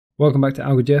Welcome back to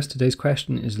AlgoJS. Today's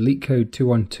question is LeetCode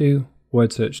 212,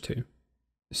 word search 2.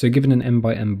 So given an m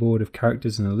by m board of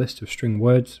characters and a list of string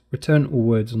words, return all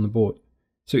words on the board.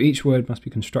 So each word must be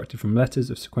constructed from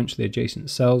letters of sequentially adjacent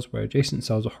cells, where adjacent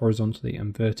cells are horizontally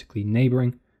and vertically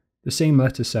neighboring. The same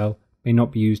letter cell may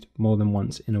not be used more than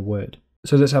once in a word.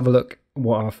 So let's have a look at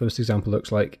what our first example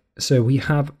looks like. So we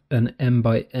have an m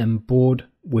by m board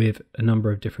with a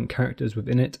number of different characters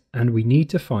within it, and we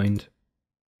need to find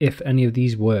if any of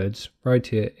these words right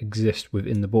here exist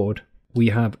within the board. We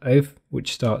have oath,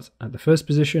 which starts at the first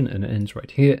position and ends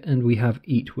right here, and we have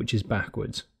eat, which is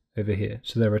backwards over here.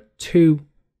 So there are two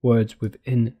words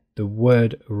within the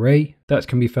word array that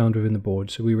can be found within the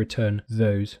board, so we return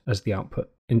those as the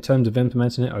output. In terms of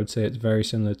implementing it, I would say it's very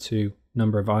similar to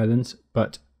number of islands,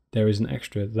 but there is an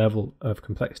extra level of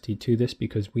complexity to this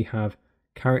because we have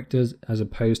characters as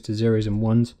opposed to zeros and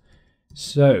ones.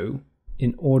 So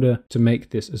in order to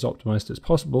make this as optimized as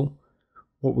possible,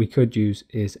 what we could use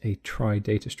is a trie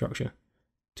data structure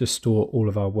to store all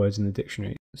of our words in the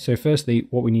dictionary. So firstly,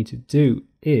 what we need to do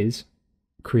is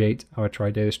create our trie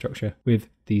data structure with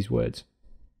these words.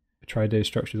 A trie data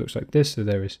structure looks like this, so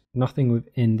there is nothing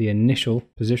within the initial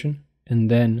position,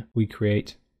 and then we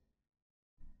create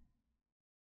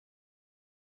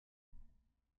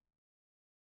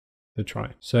the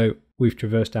trie. So we've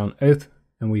traversed down oath,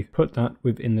 and we've put that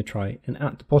within the trie. And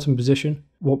at the bottom position,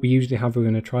 what we usually have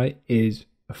within a trie is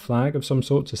a flag of some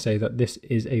sort to say that this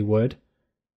is a word.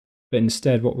 But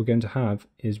instead, what we're going to have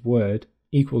is word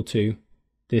equal to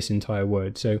this entire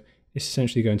word. So it's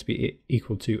essentially going to be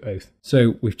equal to oath.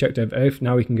 So we've checked over oath.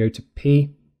 Now we can go to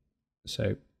P.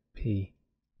 So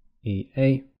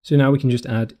P-E-A. So now we can just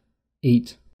add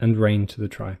eat and rain to the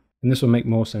trie. And this will make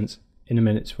more sense in a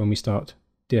minute when we start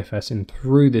DFSing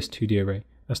through this 2D array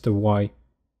as to why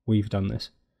we've done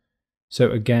this. So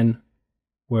again,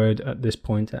 word at this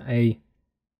point at A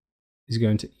is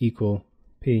going to equal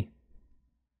P.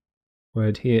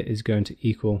 Word here is going to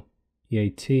equal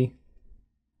EAT.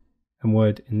 And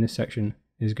word in this section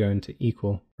is going to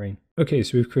equal rain. Okay,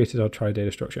 so we've created our trie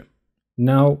data structure.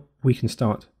 Now we can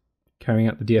start carrying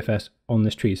out the DFS on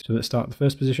this tree. So let's start at the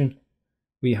first position.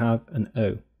 We have an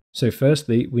O. So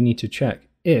firstly, we need to check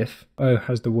if O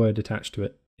has the word attached to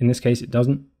it. In this case, it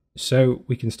doesn't. So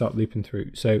we can start looping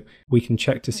through. So we can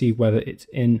check to see whether it's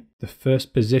in the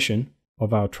first position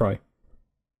of our trie.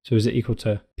 So is it equal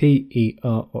to P, E,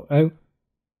 R, or O?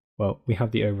 Well, we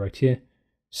have the O right here.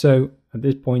 So at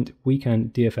this point, we can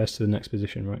DFS to the next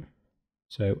position, right?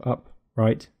 So up,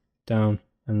 right, down,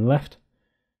 and left.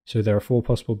 So there are 4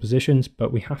 possible positions,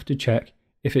 but we have to check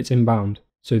if it's inbound.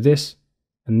 So this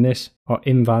and this are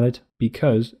invalid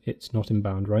because it's not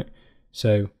inbound, right?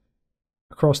 So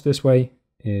across this way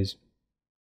is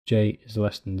j is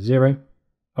less than 0.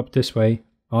 Up this way,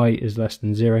 I is less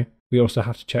than 0. We also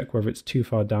have to check whether it's too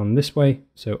far down this way.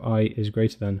 So I is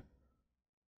greater than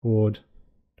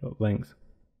board.length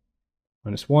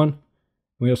minus 1.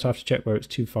 We also have to check where it's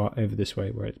too far over this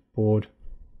way, where it's board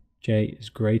j is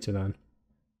greater than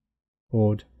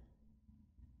board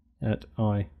at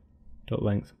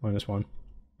I.length minus 1,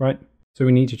 right? So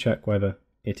we need to check whether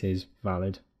it is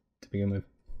valid to begin with.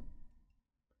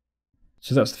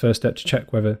 So that's the first step, to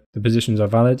check whether the positions are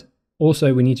valid.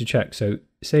 Also, we need to check, so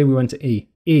say we went to E.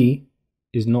 E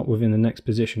is not within the next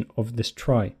position of this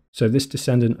trie. So this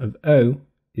descendant of O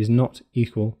is not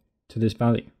equal to this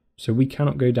value. So we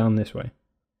cannot go down this way.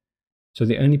 So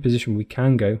the only position we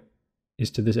can go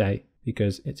is to this A,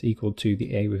 because it's equal to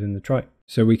the A within the trie.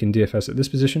 So we can DFS at this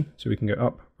position. So we can go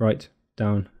up, right,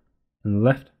 down, and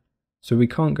left. So we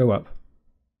can't go up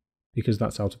because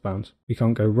that's out of bounds. We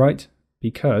can't go right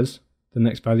because the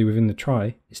next value within the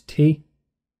trie is T,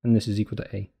 and this is equal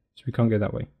to A. So we can't go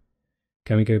that way.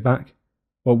 Can we go back?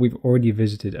 Well, we've already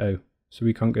visited O, so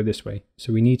we can't go this way.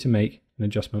 So we need to make an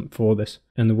adjustment for this.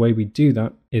 And the way we do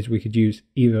that is we could use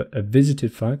either a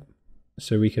visited flag,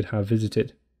 so we could have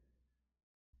visited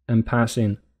and pass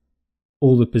in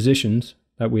all the positions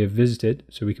that we have visited.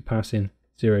 So we could pass in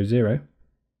 0, 0.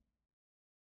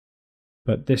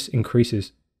 But this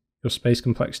increases your space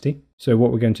complexity. So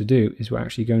what we're going to do is we're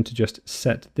actually going to just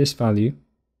set this value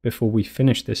before we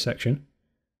finish this section.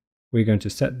 We're going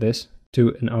to set this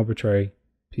to an arbitrary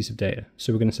piece of data.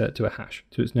 So we're going to set it to a hash.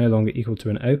 So it's no longer equal to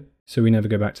an O. So we never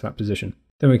go back to that position.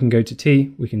 Then we can go to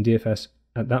T. We can DFS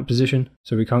at that position.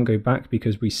 So we can't go back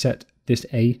because we set this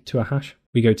A to a hash.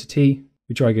 We go to T.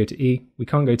 We try to go to E. We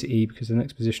can't go to E because the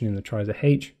next position in the trie is a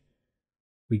H.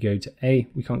 We go to A.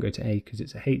 We can't go to A because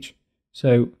it's a H.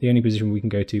 So the only position we can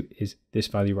go to is this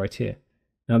value right here.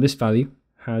 Now this value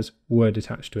has word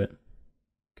attached to it.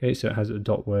 Okay, so it has a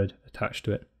dot word attached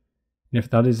to it. And if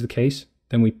that is the case,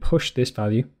 Then we push this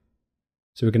value.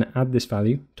 So we're going to add this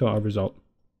value to our result.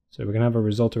 So we're going to have a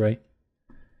result array,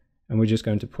 and we're just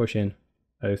going to push in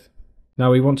both.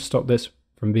 Now we want to stop this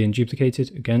from being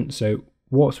duplicated again. So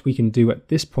what we can do at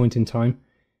this point in time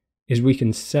is we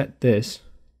can set this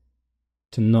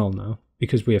to null now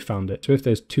because we have found it. So if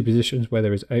there's two positions where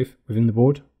there is oath within the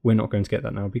board, we're not going to get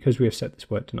that now because we have set this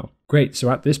word to null. Great.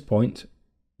 So at this point,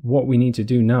 what we need to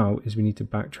do now is we need to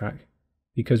backtrack.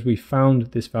 Because we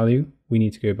found this value, we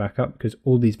need to go back up because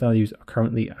all these values are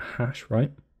currently a hash,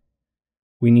 right?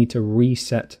 We need to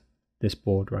reset this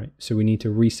board, right? So we need to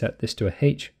reset this to a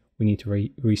H, we need to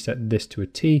reset this to a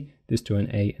T, this to an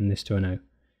A, and this to an O.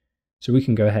 So we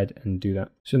can go ahead and do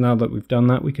that. So now that we've done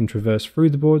that, we can traverse through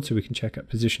the board so we can check at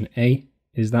position A.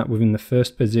 Is that within the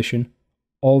first position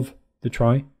of the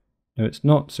try? No, it's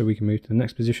not, so we can move to the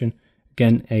next position.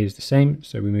 Again, A is the same,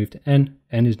 so we move to N.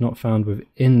 N is not found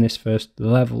within this first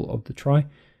level of the try.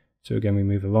 So again, we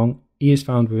move along. E is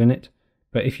found within it,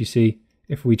 but if you see,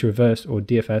 if we traverse or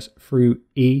DFS through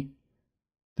E,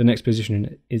 the next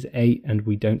position is A, and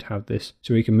we don't have this,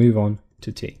 so we can move on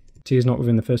to T. T is not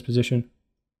within the first position.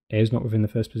 A is not within the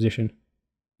first position.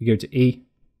 We go to E.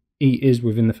 E is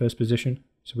within the first position,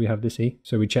 so we have this E.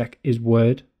 So we check, is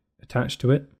word attached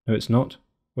to it? No, it's not.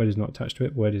 Word is not attached to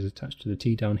it. Word is attached to the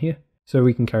T down here. So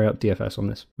we can carry out DFS on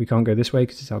this. We can't go this way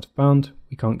because it's out of bound.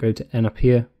 We can't go to N up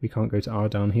here. We can't go to R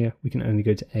down here. We can only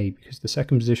go to A because the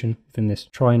second position within this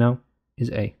try now is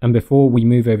A. And before we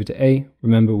move over to A,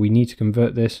 remember we need to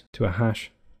convert this to a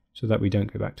hash so that we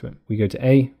don't go back to it. We go to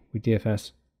A, we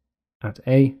DFS at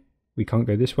A. We can't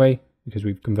go this way because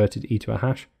we've converted E to a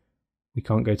hash. We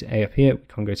can't go to A up here. We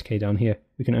can't go to K down here.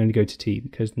 We can only go to T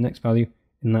because the next value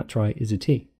in that try is a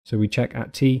T. So we check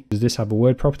at T. Does this have a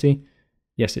word property?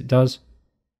 Yes, it does.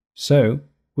 So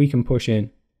we can push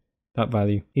in that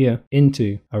value here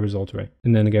into our result array.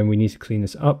 And then again, we need to clean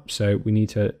this up. So we need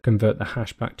to convert the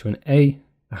hash back to an A,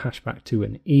 the hash back to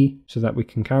an E, so that we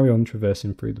can carry on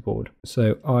traversing through the board.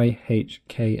 So I, H,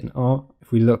 K, and R.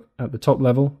 If we look at the top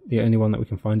level, the only one that we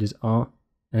can find is R,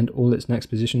 and all its next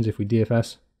positions, if we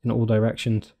DFS in all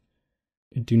directions,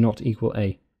 do not equal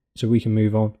A. So we can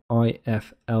move on. I,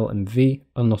 F, L, and V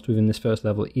are not within this first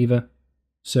level either.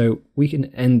 So we can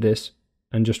end this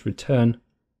and just return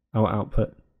our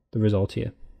output, the result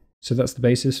here. So that's the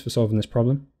basis for solving this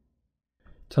problem.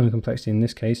 Time complexity in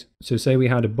this case. So say we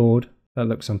had a board that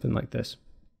looks something like this,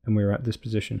 and we were at this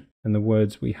position, and the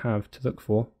words we have to look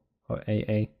for are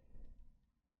AA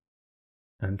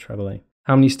and treble A.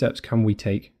 How many steps can we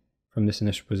take from this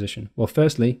initial position? Well,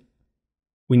 firstly,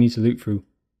 we need to loop through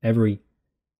every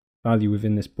value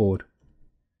within this board.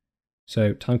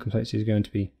 So time complexity is going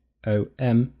to be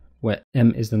OM, where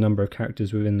M is the number of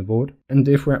characters within the board. And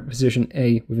if we're at position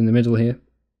A within the middle here,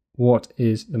 what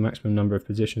is the maximum number of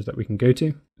positions that we can go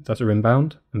to that are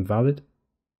inbound and valid?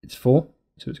 It's 4,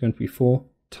 so it's going to be 4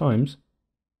 times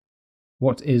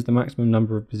what is the maximum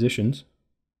number of positions.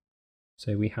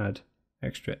 Say we had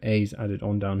extra A's added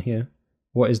on down here.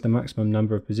 What is the maximum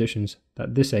number of positions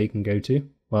that this A can go to?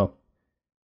 Well,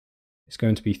 it's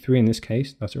going to be 3 in this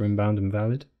case that are inbound and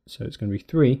valid. So it's going to be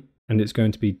 3. And it's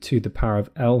going to be to the power of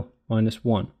L minus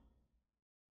 1.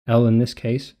 L in this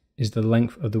case is the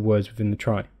length of the words within the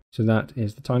try. So that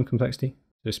is the time complexity.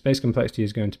 So space complexity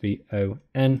is going to be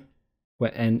ON,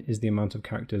 where N is the amount of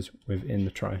characters within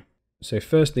the try. So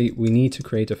firstly, we need to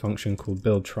create a function called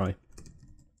buildTry,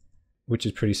 which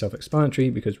is pretty self-explanatory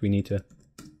because we need to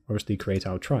obviously create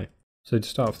our try. So to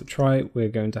start off the try, we're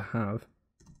going to have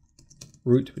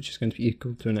root, which is going to be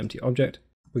equal to an empty object.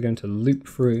 We're going to loop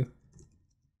through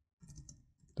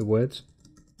the words.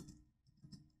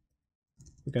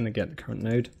 We're going to get the current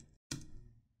node.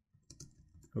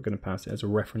 We're going to pass it as a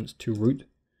reference to root.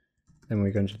 Then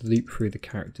we're going to loop through the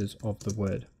characters of the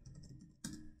word.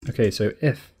 Okay, so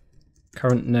if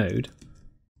current node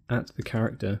at the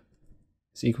character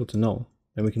is equal to null,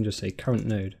 then we can just say current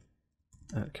node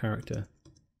at character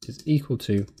is equal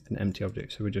to an empty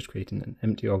object. So we're just creating an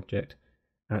empty object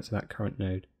at that current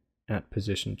node at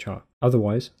position char.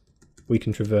 Otherwise, we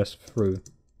can traverse through.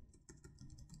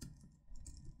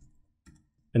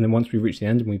 And then once we reach the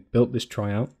end and we've built this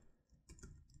try out,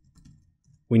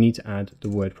 we need to add the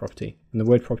word property. And the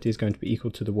word property is going to be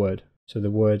equal to the word. So the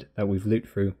word that we've looped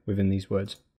through within these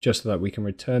words, just so that we can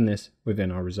return this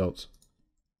within our results.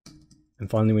 And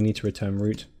finally, we need to return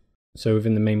root. So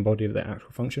within the main body of the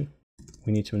actual function,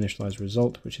 we need to initialize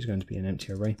result, which is going to be an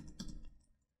empty array.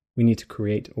 We need to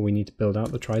create, or we need to build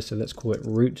out the try. So let's call it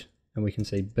root, and we can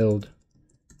say build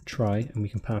try, and we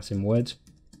can pass in words.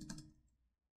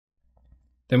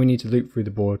 Then we need to loop through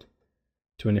the board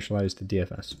to initialize the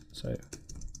DFS. So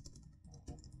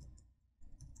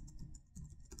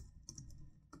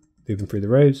looping through the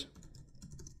rows.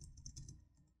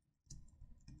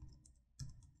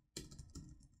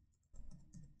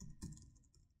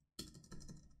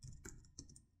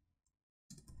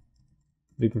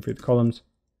 Looping through the columns,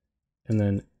 and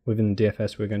then within the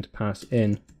DFS we're going to pass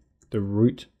in the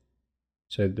root,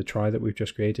 so the try that we've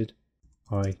just created,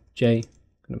 ij, going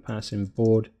to pass in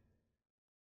board,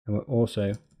 and we're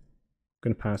also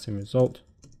going to pass in result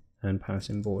and pass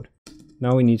in board.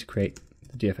 Now we need to create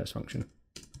the DFS function.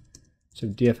 So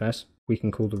DFS, we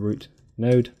can call the root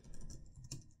node,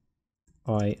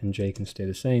 I and j can stay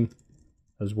the same,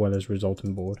 as well as result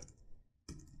and board.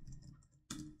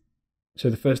 So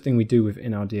the first thing we do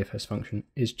within our DFS function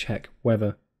is check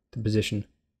whether the position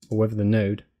or whether the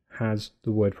node has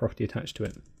the word property attached to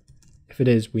it. If it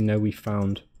is, we know we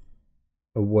found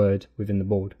a word within the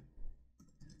board.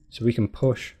 So we can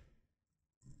push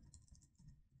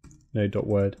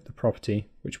node.word, the property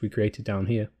which we created down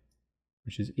here,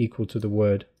 which is equal to the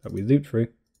word that we looped through.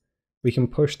 We can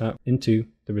push that into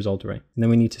the result array. And then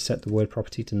we need to set the word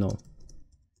property to null.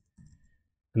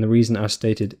 And the reason, as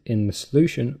stated in the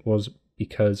solution, was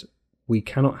because we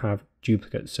cannot have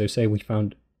duplicates. So say we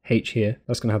found H here,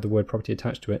 that's going to have the word property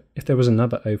attached to it. If there was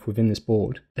another oath within this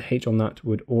board, the H on that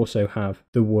would also have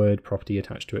the word property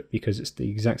attached to it because it's the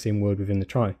exact same word within the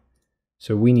try.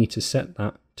 So we need to set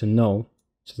that to null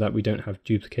so that we don't have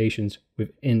duplications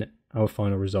within our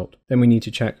final result. Then we need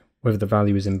to check whether the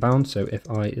value is in bounds. So if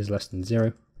I is less than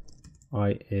 0,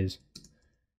 I is,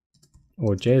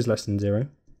 or j is less than 0,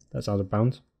 that's out of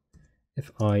bounds.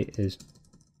 If I is,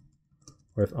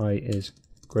 or if I is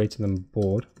greater than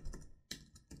board,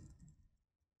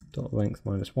 dot length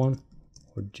minus 1,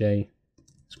 or j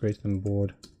is greater than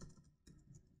board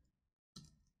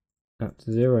at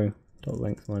 0, dot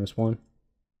length minus 1,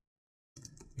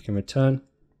 we can return.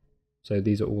 So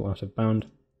these are all out of bound.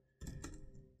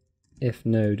 If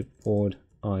node board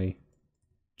I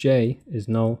j is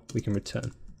null, we can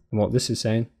return. And what this is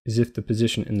saying is if the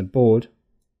position in the board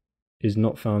is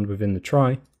not found within the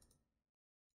try,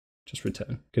 just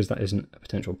return, because that isn't a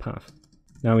potential path.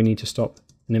 Now we need to stop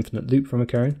an infinite loop from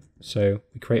occurring. So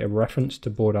we create a reference to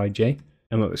board ij,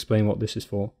 and we'll explain what this is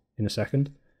for in a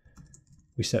second.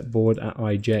 We set board at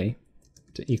ij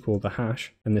to equal the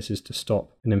hash, and this is to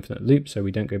stop an infinite loop so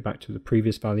we don't go back to the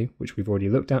previous value, which we've already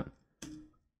looked at.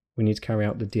 We need to carry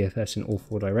out the DFS in all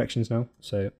 4 directions now.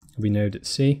 So we node at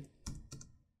C,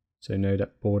 so node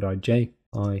at board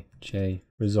ij,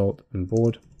 result and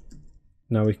board.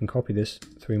 Now we can copy this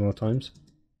 3 more times,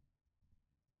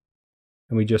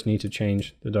 and we just need to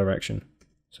change the direction.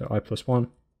 So I plus 1,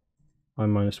 I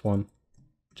minus 1,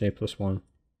 j plus 1,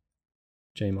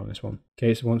 j minus 1.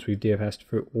 Okay, so once we've DFS'd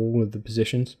through all of the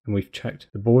positions and we've checked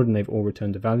the board and they've all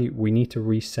returned a value, we need to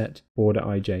reset board at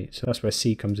ij. So that's where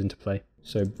C comes into play.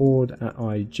 So board at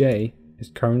ij is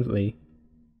currently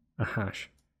a hash,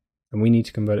 and we need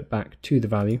to convert it back to the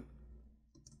value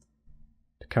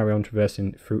to carry on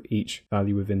traversing through each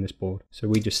value within this board. So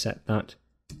we just set that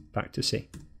back to C.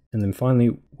 And then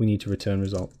finally, we need to return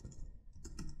result.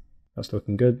 That's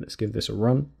looking good. Let's give this a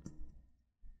run.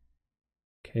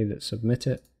 Okay, let's submit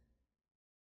it.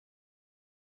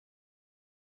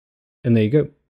 And there you go.